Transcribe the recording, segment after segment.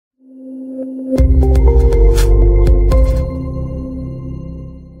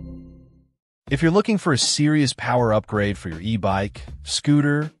If you're looking for a serious power upgrade for your e-bike,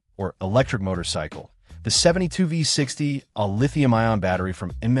 scooter, or electric motorcycle, the 72V 60Ah Lithium-ion battery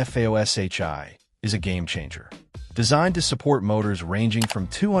from MFAOSHI is a game-changer. Designed to support motors ranging from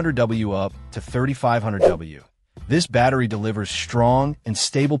 200W up to 3500W, this battery delivers strong and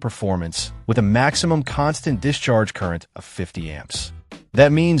stable performance with a maximum constant discharge current of 50 amps.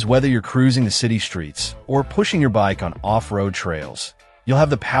 That means whether you're cruising the city streets or pushing your bike on off-road trails, you'll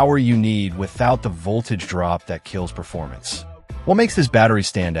have the power you need without the voltage drop that kills performance. What makes this battery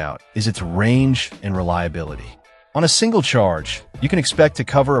stand out is its range and reliability. On a single charge, you can expect to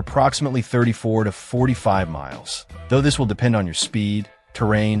cover approximately 34 to 45 miles, though this will depend on your speed,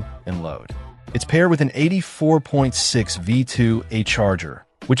 terrain, and load. It's paired with an 84.6 V2A charger,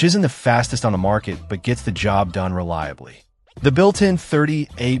 which isn't the fastest on the market but gets the job done reliably. The built-in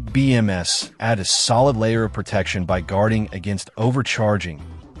 38 BMS add a solid layer of protection by guarding against overcharging,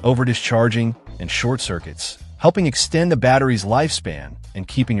 over-discharging, and short circuits, helping extend the battery's lifespan and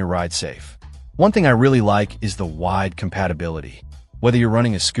keeping your ride safe. One thing I really like is the wide compatibility. Whether you're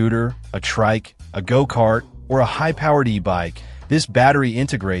running a scooter, a trike, a go-kart, or a high-powered e-bike, this battery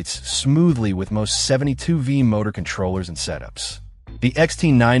integrates smoothly with most 72V motor controllers and setups. The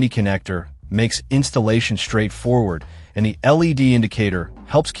XT90 connector makes installation straightforward, and the LED indicator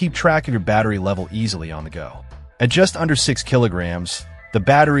helps keep track of your battery level easily on the go. At just under 6 kilograms, the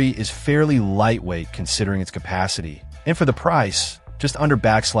battery is fairly lightweight considering its capacity, and for the price, just under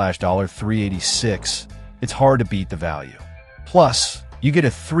 $386, it's hard to beat the value. Plus, you get a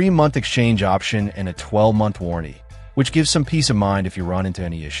 3-month exchange option and a 12-month warranty, which gives some peace of mind if you run into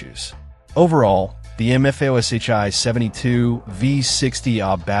any issues. Overall, the MFAOSHI 72V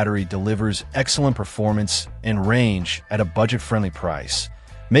 60Ah battery delivers excellent performance and range at a budget-friendly price,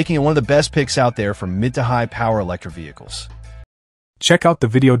 making it one of the best picks out there for mid to high power electric vehicles. Check out the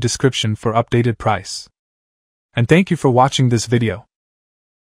video description for updated price. And thank you for watching this video.